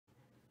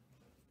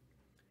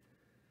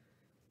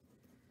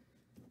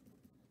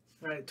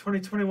All right,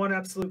 2021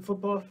 Absolute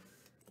Football.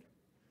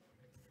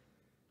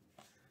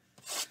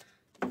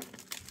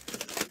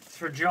 It's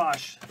for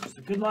Josh.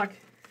 So good luck.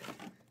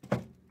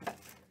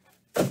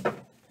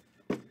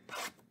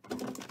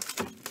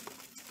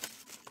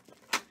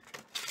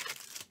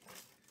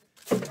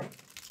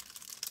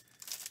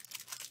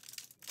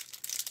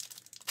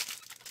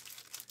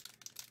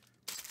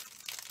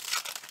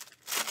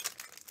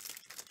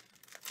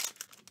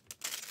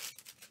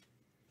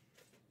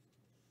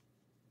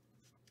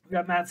 We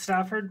got Matt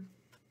Stafford.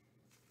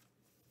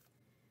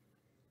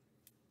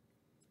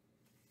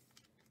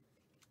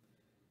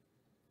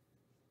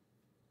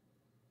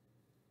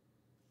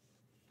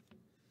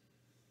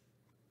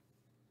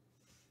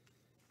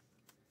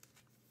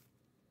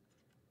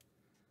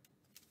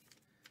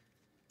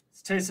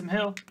 It's Taysom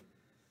Hill.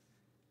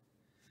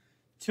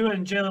 Tua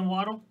and Jalen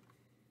Waddle.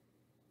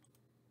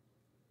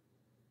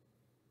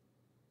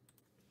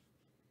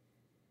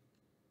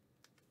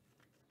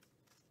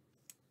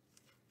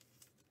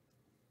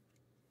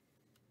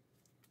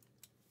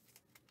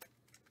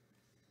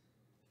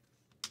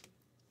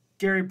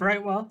 Gary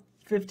Brightwell,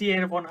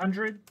 58 of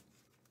 100.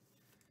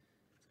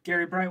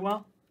 Gary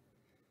Brightwell.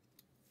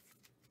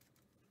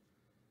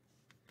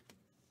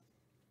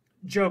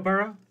 Joe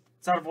Burrow,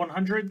 it's out of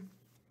 100.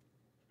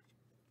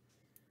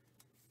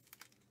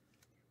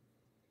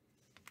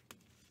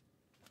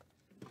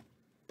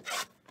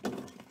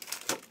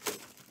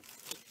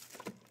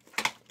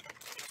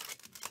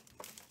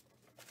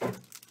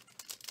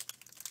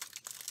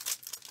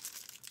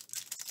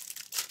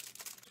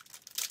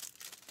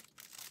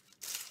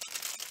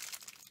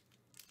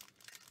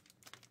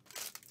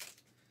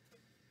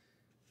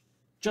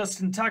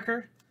 Justin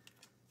Tucker.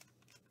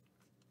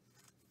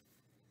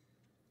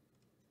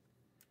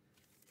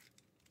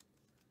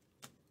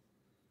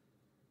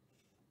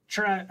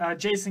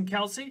 Jason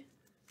Kelsey.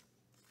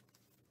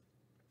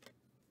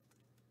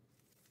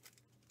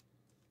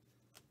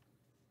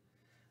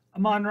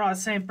 Amon-Ra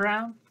St.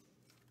 Brown.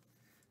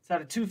 It's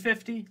out of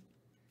 250.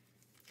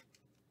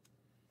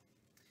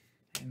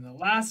 And the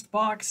last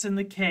box in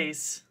the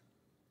case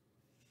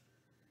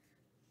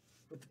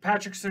with the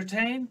Patrick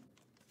Surtain.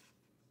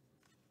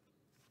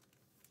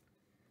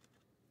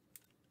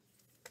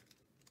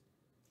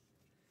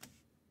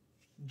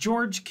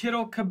 George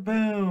Kittle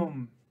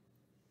Kaboom.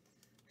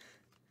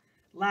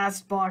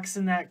 Last box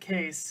in that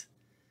case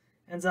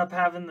ends up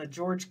having the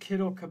George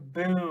Kittle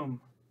Kaboom.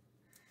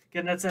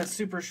 Again, that's that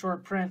super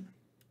short print.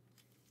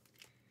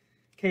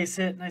 Case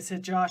hit. Nice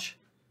hit, Josh.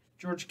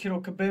 George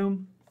Kittle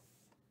Kaboom.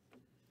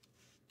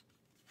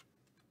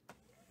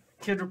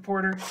 Kid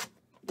Reporter.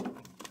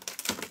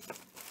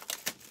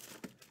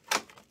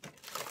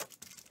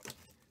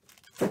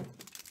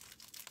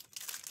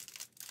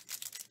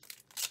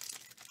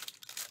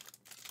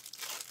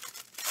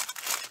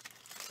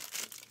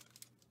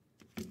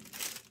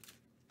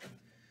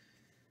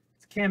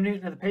 Cam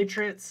Newton of the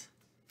Patriots.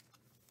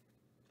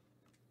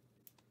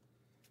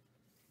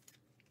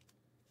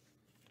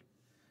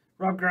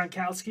 Rob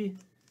Gronkowski.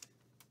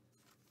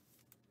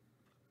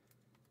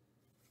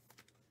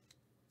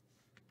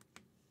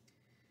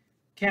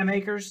 Cam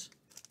Akers.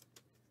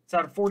 It's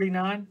out of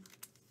 49.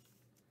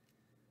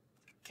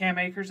 Cam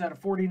Akers out of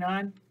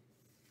 49.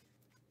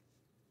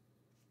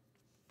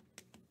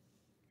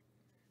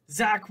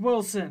 Zach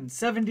Wilson,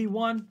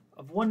 71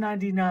 of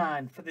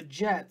 199 for the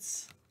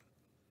Jets.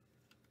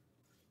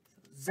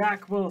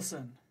 Zach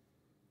Wilson.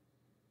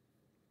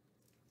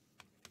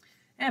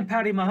 And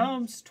Patty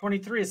Mahomes,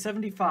 23 of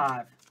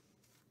 75.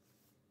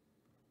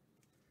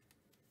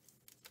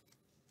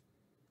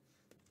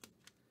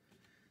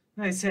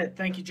 Nice hit.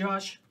 Thank you,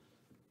 Josh.